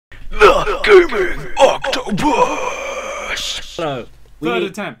Gaming Octopus! So, Third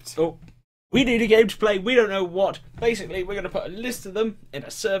attempt. we need a game to play. We don't know what. Basically, we're going to put a list of them in a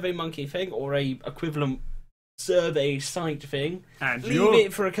SurveyMonkey thing or a equivalent survey site thing. And Leave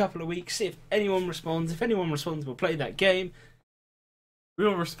it for a couple of weeks. See if anyone responds. If anyone responds, we'll play that game.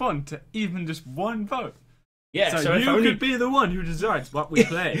 we'll respond to even just one vote. Yeah, so if you only could be the one who decides what we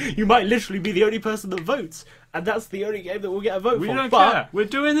play. you might literally be the only person that votes, and that's the only game that will get a vote We for. don't But care. We're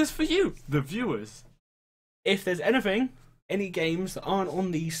doing this for you, the viewers. if there's any games that aren't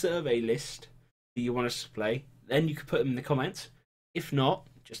on the survey list that you want us to play, then you can put them in the comments. If not,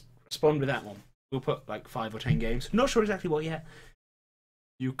 just respond with that one. We'll put like 5 or 10 games. Not sure exactly what yet.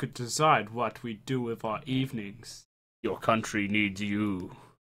 You could decide what we do with our evenings. Your country needs you.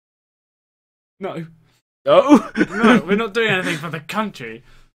 No. Oh! No, we're not doing anything for the country.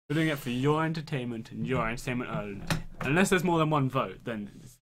 We're doing it for your entertainment and your entertainment only. Unless there's more than one vote, then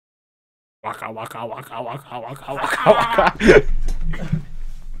it's waka waka waka waka waka waka waka.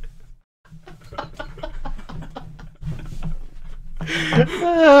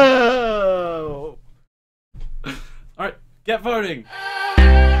 Oh. Alright, get voting.